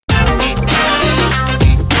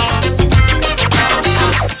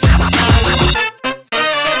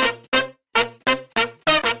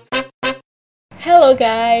Hello,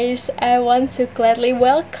 guys. I want to gladly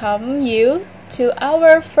welcome you to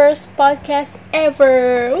our first podcast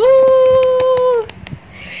ever. Woo!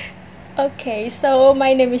 Okay, so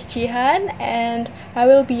my name is Jihan, and I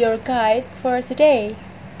will be your guide for today,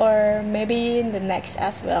 or maybe in the next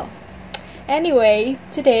as well. Anyway,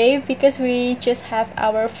 today, because we just have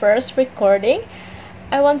our first recording,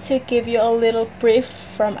 I want to give you a little brief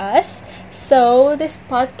from us. So, this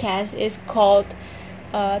podcast is called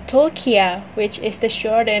Talkia, which is the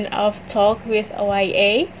shorten of Talk with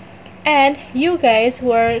OIA. And you guys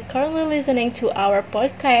who are currently listening to our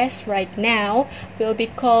podcast right now will be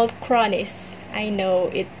called Chronis. I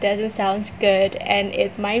know it doesn't sound good and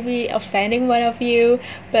it might be offending one of you,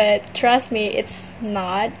 but trust me, it's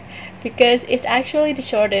not, because it's actually the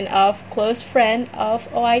shorten of Close Friend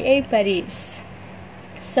of OIA Buddies.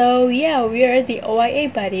 So yeah, we are the OIA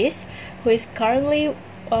Buddies who is currently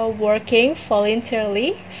working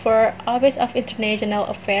voluntarily for Office of International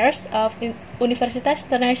Affairs of Universitas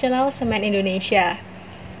Internasional Semen Indonesia.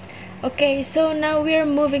 Okay, so now we're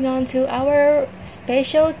moving on to our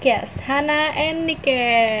special guest, Hana and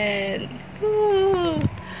Niken. Woo.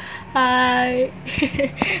 Hi,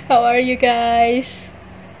 how are you guys?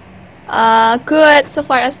 Good. So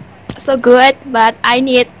far, so good. But I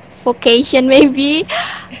need vocation maybe.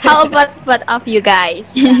 How about both of you guys?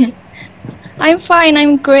 I'm fine,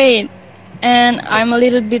 I'm great. And I'm a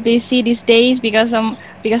little bit busy these days because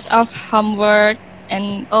of homework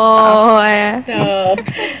and Oh, yeah. Oh,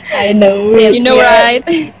 I know. Yep. you know, right?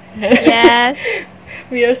 Yes.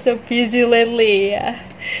 We are so busy lately.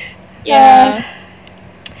 Yeah.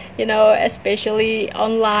 You know, especially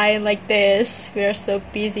online like this, we are so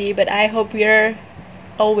busy, but I hope we're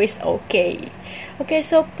always okay. Okay,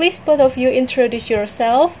 so please both of you introduce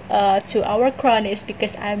yourself to our cronies,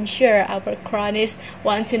 because I'm sure our cronies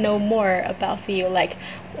want to know more about you, like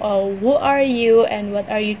who are you and what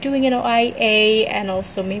are you doing in OIA, and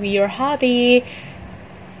also maybe your hobby,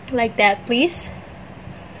 like that, please.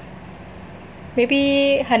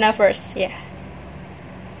 Maybe Hana first, yeah.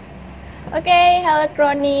 Okay, hello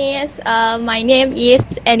cronies. My name is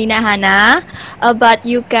Enina Hana, but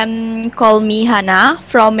you can call me Hana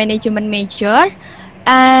from management major.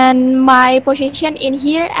 And my position in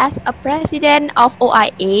here as a president of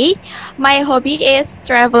OIA. My hobby is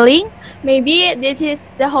traveling. Maybe this is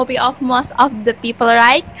the hobby of most of the people,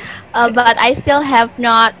 right? But I still have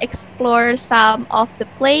not explored some of the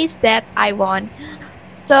place that I want.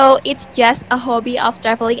 So it's just a hobby of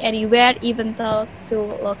traveling anywhere, even though to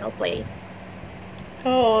local place.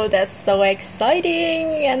 Oh, that's so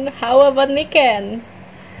exciting! And how about Niken?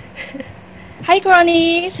 Hi,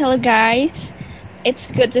 cronies. Hello, guys. It's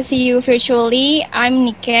good to see you virtually. I'm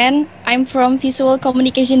Niken. I'm from Visual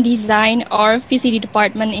Communication Design or VCD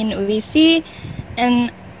department in UIC,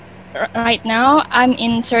 and right now I'm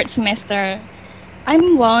in third semester.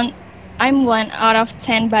 I'm one. I'm one out of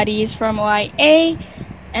 10 buddies from OIA,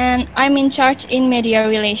 and I'm in charge in media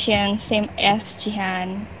relations, same as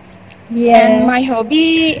Jihan. And my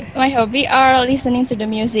hobby are listening to the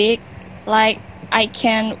music. Like I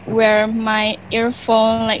can wear my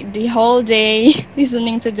earphone like the whole day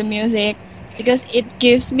listening to the music because it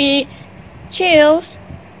gives me chills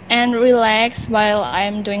and relax while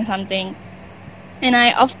I'm doing something. And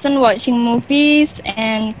I often watching movies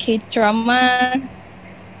and K-drama.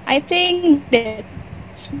 I think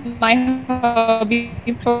that's my hobby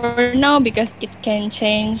for now because it can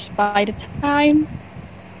change by the time.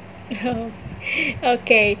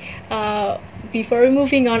 Okay, before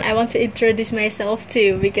moving on, I want to introduce myself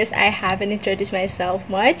too, because I haven't introduced myself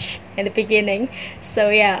much in the beginning. So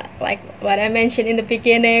yeah, like what I mentioned in the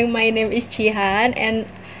beginning, my name is Jihan, and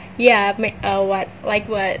yeah, what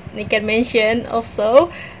Niken mentioned also,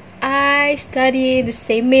 I study the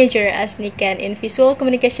same major as Niken in visual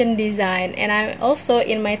communication design, and I'm also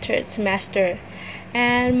in my third semester.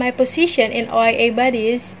 And my position in OIA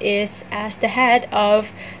Buddies is as the head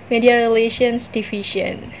of Media Relations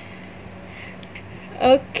Division.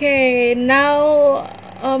 Okay, now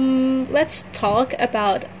let's talk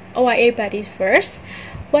about OIA Buddies first.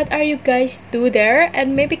 What are you guys do there?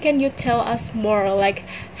 And maybe can you tell us more, like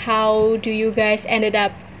how do you guys ended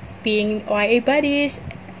up being OIA Buddies?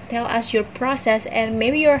 Tell us your process and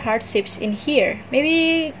maybe your hardships in here.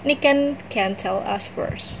 Maybe Niken can tell us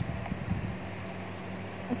first.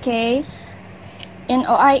 Okay. In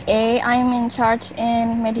OIA, I'm in charge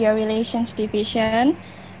in Media Relations Division.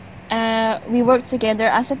 We work together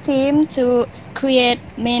as a team to create,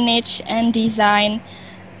 manage, and design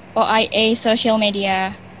OIA social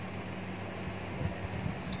media.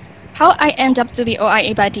 How I end up to be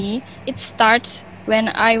OIA buddy? It starts when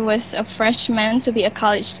I was a freshman to be a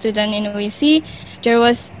college student in UIC there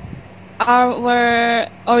was our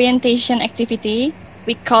orientation activity.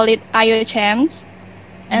 We call it IOCHAMS.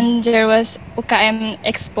 And there was UKM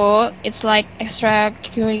Expo. It's like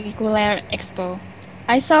extracurricular expo.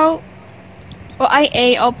 I saw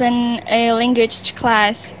OIA open a language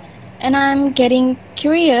class, and I'm getting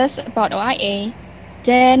curious about OIA.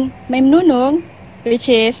 Then Mem Nunung, which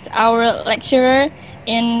is our lecturer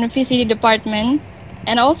in VCD department,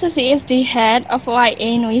 and also she is the head of OIA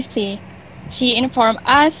in WC. She informed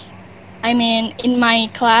us, in my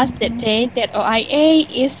class that day, that OIA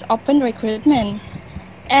is open recruitment.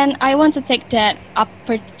 And I want to take that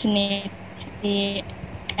opportunity,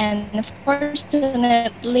 and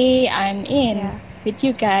fortunately I'm in with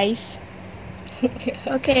you guys. Okay.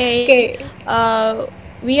 Okay.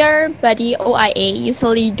 We are Buddy OIA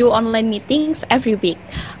usually do online meetings every week,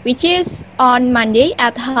 which is on Monday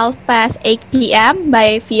at 8:30 p.m.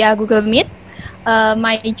 by via Google Meet.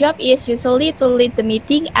 My job is usually to lead the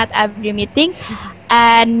meeting at every meeting,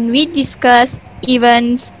 and we discuss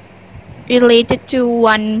events related to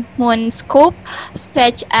 1 month scope,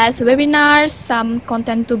 such as webinars, some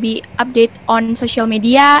content to be updated on social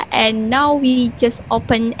media, and now we just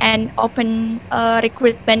open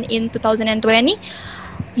recruitment in 2020.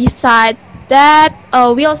 Besides that,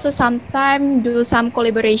 we also sometimes do some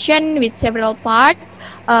collaboration with several parts.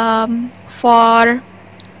 For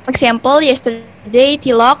example, yesterday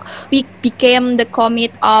TILOC, we became the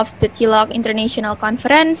commit of the TILOC International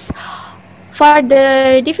Conference. For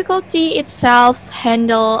the difficulty itself,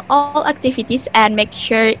 handle all activities and make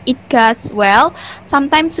sure it goes well.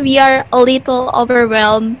 Sometimes we are a little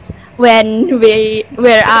overwhelmed when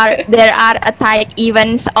there are a tight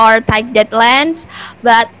events or tight deadlines,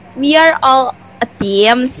 but we are all a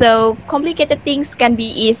team, so complicated things can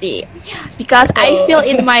be easy. Because I feel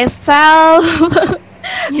it myself.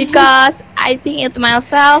 Because I think it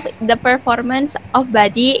myself, the performance of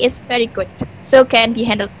Buddy is very good, so can be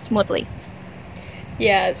handled smoothly.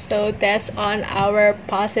 Yeah, so that's on our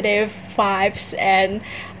positive vibes and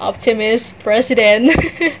optimist president.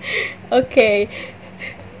 Okay.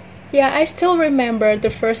 Yeah, I still remember the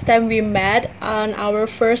first time we met on our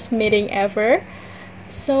first meeting ever.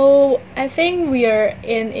 So I think we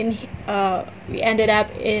ended up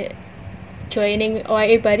joining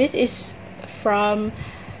OIA Buddies is from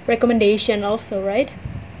recommendation also, right?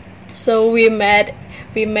 So we met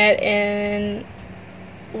in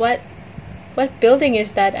what building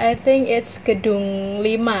is that? I think it's Gedung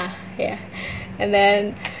 5, yeah. And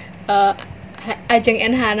then Ajeng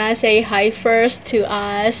and Hannah say hi first to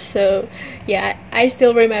us. So yeah, I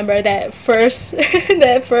still remember that first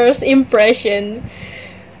that first impression.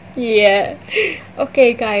 Yeah.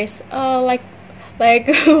 Okay, guys. Like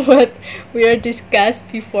what we are discussed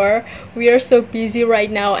before, we are so busy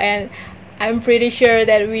right now, and I'm pretty sure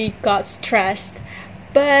that we got stressed.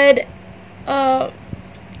 But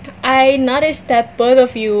I noticed that both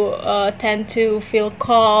of you tend to feel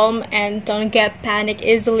calm and don't get panic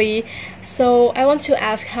easily. So I want to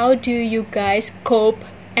ask, how do you guys cope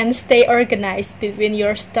and stay organized between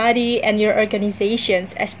your study and your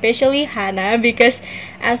organizations, especially Hannah, because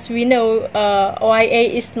as we know, OIA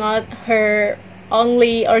is not her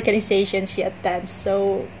only organizations yet then.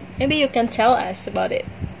 So maybe you can tell us about it.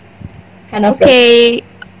 Hannah. Okay.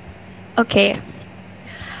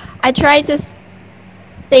 I try to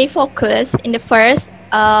stay focused in the first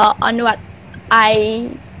on what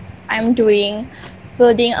I'm doing,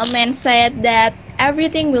 building a mindset that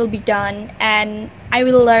everything will be done and I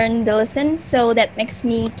will learn the lesson, so that makes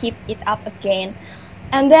me keep it up again.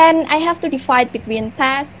 And then I have to divide between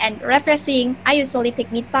tasks and refreshing. I usually take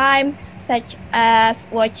me time, such as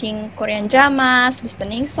watching Korean dramas,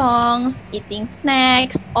 listening songs, eating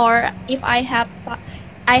snacks, or if I have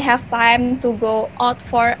time to go out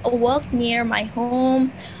for a walk near my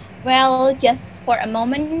home. Well, just for a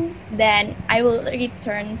moment, then I will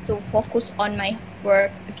return to focus on my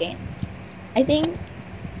work again. I think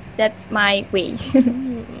that's my way.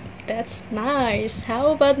 That's nice.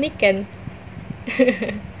 How about Niken?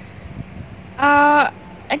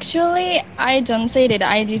 Actually, I don't say that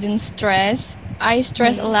I didn't stress. I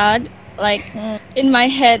stress a lot. Like in my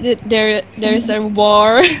head, there's a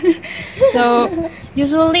war. So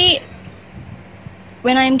usually,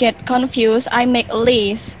 when I get confused, I make a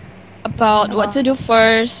list about what to do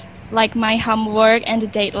first, like my homework and the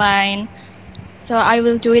deadline. So I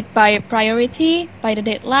will do it by priority, by the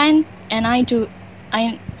deadline, and I do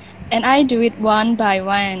it one by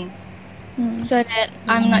one, so that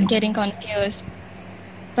I'm not getting confused.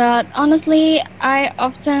 But honestly, I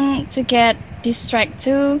often to get distracted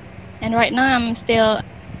too, and right now I'm still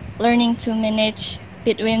learning to manage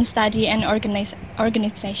between study and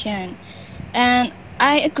organization. And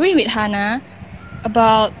I agree with Hannah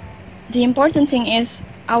about the important thing is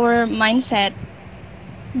our mindset.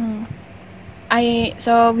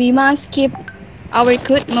 So we must keep our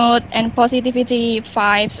good mood and positivity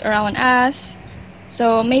vibes around us.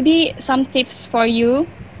 So maybe some tips for you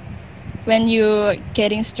when you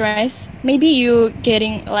getting stressed. Maybe you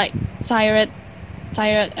getting like tired,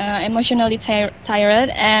 emotionally tired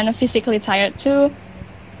and physically tired too.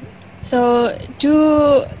 So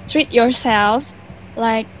do treat yourself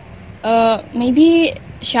like maybe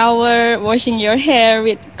shower, washing your hair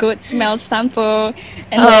with good smell shampoo,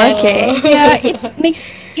 and then Okay. yeah,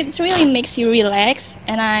 it really makes you relax.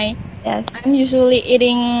 And Yes. I'm usually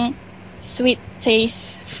eating sweet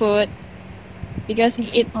taste food because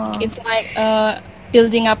it's like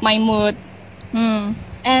building up my mood.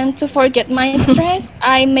 And to forget my stress,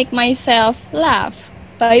 I make myself laugh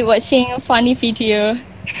by watching a funny video.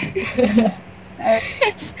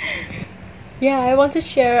 Yeah, I want to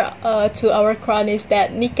share to our cronies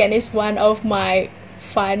that Niken is one of my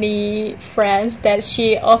funny friends that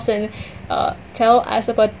she often tell us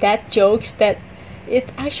about that jokes that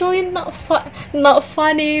it actually not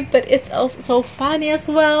funny, but it's also funny as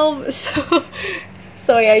well.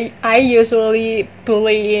 So yeah, I usually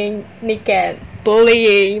bullying Niken,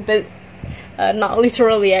 but not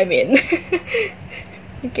literally. I mean,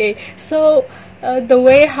 okay. So the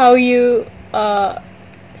way how you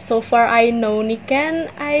so far I know Niken,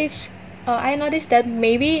 I noticed that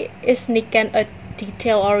maybe is Niken a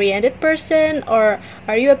detail-oriented person, or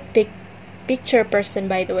are you a big picture person,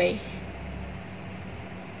 by the way?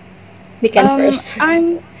 Niken first.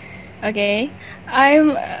 I'm okay.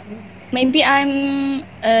 I'm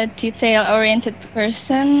a detail-oriented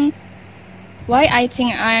person. Why I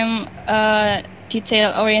think I'm a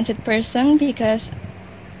detail-oriented person? Because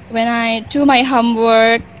when I do my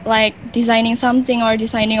homework, like designing something or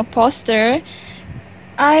designing a poster,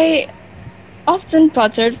 I often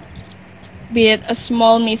bothered with a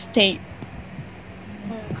small mistake.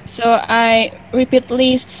 So I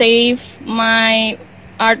repeatedly save my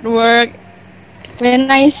artwork.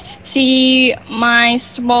 When I see my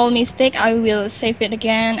small mistake, I will save it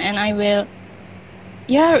again, and I will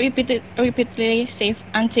repeatedly save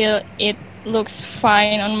until it looks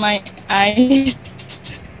fine on my eyes.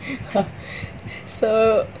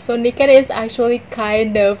 So Niken is actually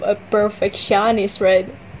kind of a perfectionist, right?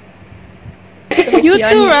 You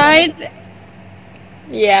too, right?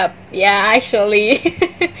 Yeah, actually.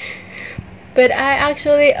 But I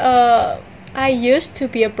actually I used to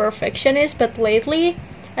be a perfectionist, but lately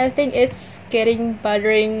I think it's getting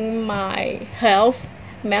bothering my health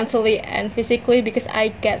mentally and physically because I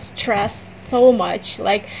get stressed so much,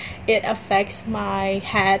 like it affects my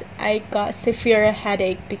head. I got severe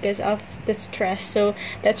headache because of the stress, so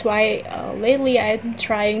that's why lately I'm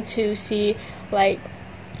trying to see like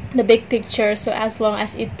the big picture, so as long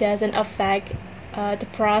as it doesn't affect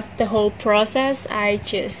the whole process, I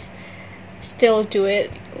just still do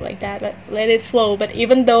it like that, let it flow. But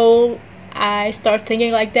even though I start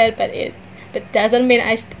thinking like that, but doesn't mean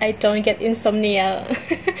I don't get insomnia.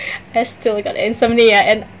 I still got insomnia,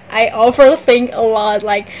 and I overthink a lot,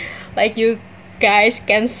 like you guys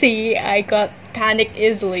can see I got panic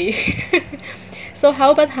easily. So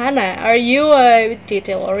how about Hannah? Are you a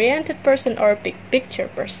detail-oriented person or a big picture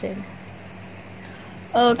person?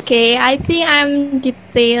 Okay, I think I'm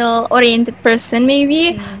detail-oriented person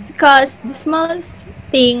maybe because the smallest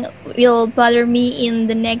thing will bother me in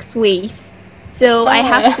the next ways. So I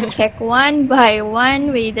have to check one by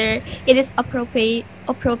one whether it is appropriate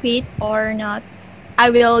or not. I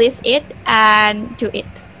will list it and do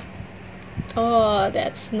it. Oh,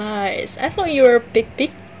 that's nice. I thought you were a big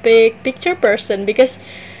picture person because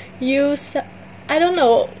I don't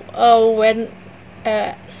know when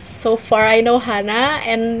so far I know Hannah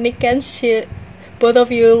and Niken, both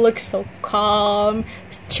of you look so calm,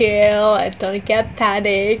 chill, and don't get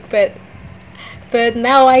panic, but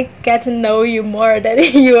now I get to know you more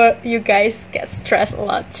that you guys get stressed a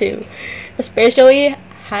lot too. Especially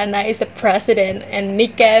Hannah is the president, and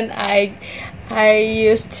Niken, I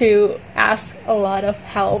used to ask a lot of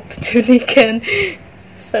help to Niken.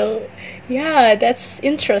 So yeah, that's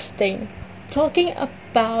interesting. Talking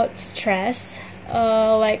about stress,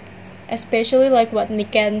 like especially like what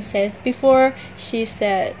Niken says before, she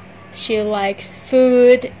said she likes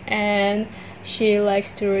food and she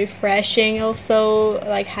likes to refreshing also,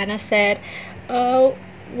 like Hannah said.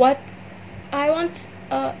 What I want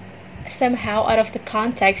somehow out of the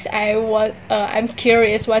context, I'm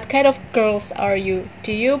curious, what kind of girls are you?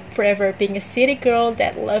 Do you prefer being a city girl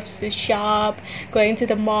that loves to shop, going to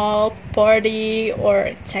the mall, party,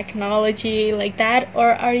 or technology like that,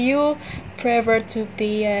 or are you prefer to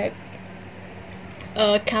be a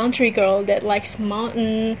country girl that likes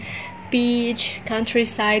mountain, beach,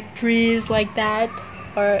 countryside breeze like that,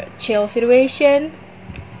 or chill situation?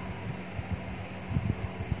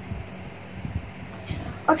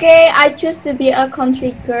 Okay, I choose to be a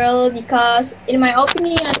country girl because, in my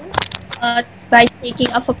opinion, by taking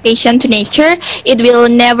a vacation to nature, it will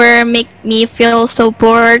never make me feel so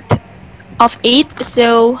bored of it.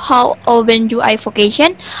 So, how often do I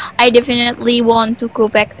vacation? I definitely want to go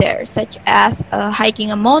back there, such as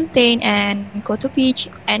hiking a mountain and go to beach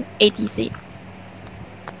and etc.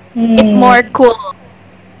 It's more cool.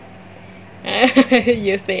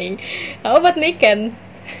 You think? How about Niken?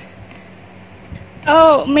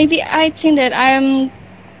 Oh, maybe I think that I'm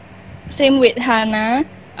same with Hannah.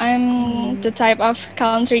 I'm the type of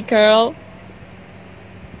country girl.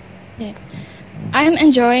 Yeah. I'm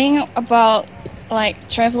enjoying about like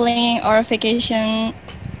traveling or vacation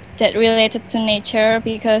that related to nature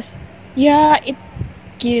because yeah, it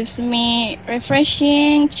gives me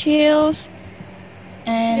refreshing chills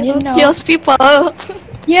and Kills people.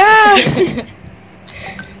 yeah.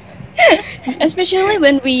 Especially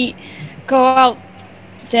when we go out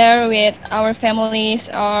there with our families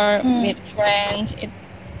or with friends,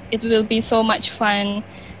 it will be so much fun.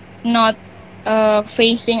 Not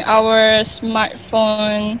facing our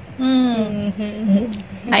smartphone.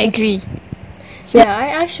 I agree. Yeah,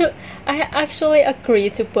 I actually agree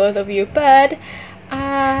to both of you, but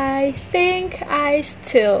I think I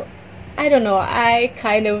don't know, I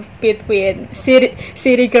kind of between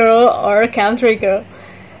city girl or country girl.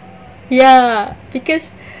 Yeah,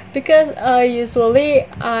 because usually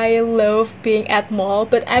I love being at mall,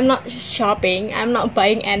 but I'm not shopping. I'm not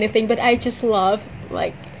buying anything, but I just love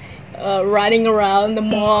like running around the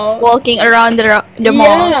mall, Walking around the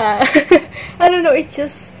mall. yeah. I don't know, it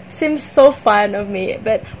just seems so fun of me.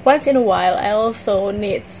 But once in a while, I also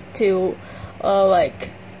need to like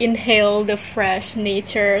inhale the fresh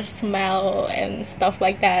nature smell and stuff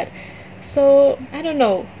like that. So I don't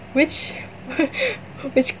know which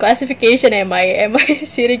which classification am I? Am I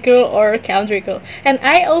city girl or country girl? And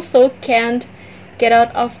I also can't get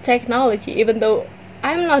out of technology, even though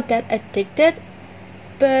I'm not that addicted.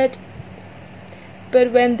 But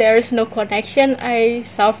when there's no connection, I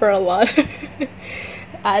suffer a lot.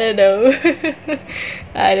 I don't know.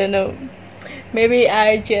 I don't know. Maybe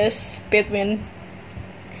I just between.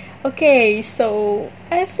 Okay, so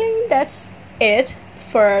I think that's it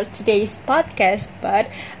for today's podcast, but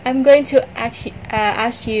I'm going to actually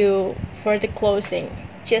ask you for the closing,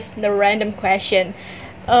 just the random question.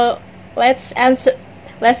 Uh, let's answer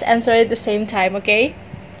at the same time, okay?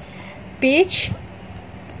 Beach,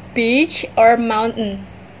 or mountain?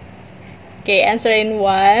 Okay, answer in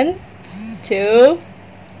 1, 2,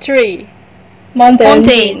 3.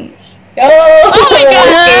 Mountain. Oh my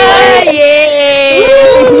god! Okay.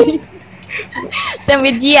 Yay! Same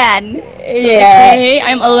with Jian. Yeah. Okay,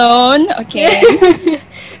 I'm alone. Okay.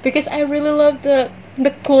 Because I really love the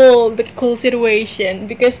cool situation,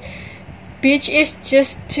 because beach is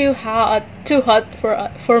just too hot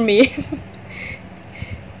for me.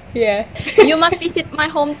 Yeah. You must visit my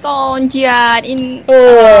hometown, Jian, in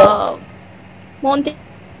mountain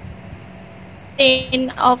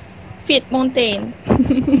of Fit Mountain.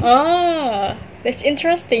 Ah, that's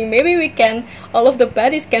interesting. Maybe all of the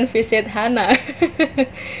buddies can visit Hannah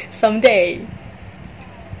someday.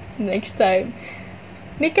 Next time.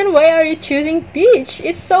 Nikan, why are you choosing beach?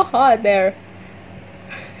 It's so hot there.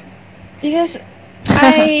 Because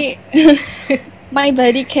my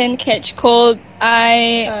body can catch cold.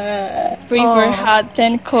 I prefer hot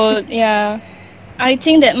than cold. Yeah, I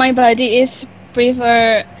think that my body is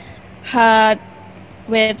prefer hot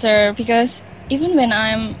weather because even when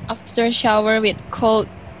I'm after shower with cold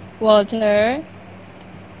water,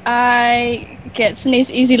 I get sneeze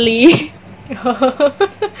easily.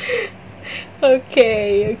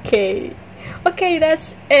 Okay,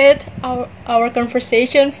 that's it, our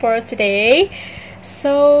conversation for today.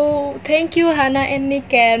 So thank you, Hannah and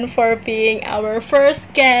Niken, for being our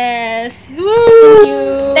first guest.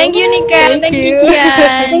 Woo! Thank you, Niken. Thank you,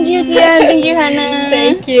 Jian. Thank you, Jian. Thank you, Hannah.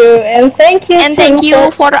 Thank you, and thank you. And thank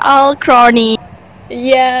you for all cronies.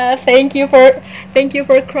 Yeah, thank you for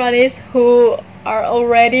cronies who are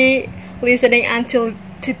already listening until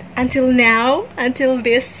now, until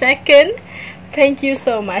this second. Thank you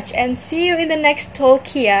so much, and see you in the next talk.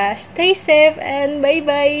 Stay safe and bye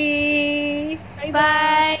bye.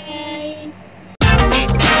 Bye.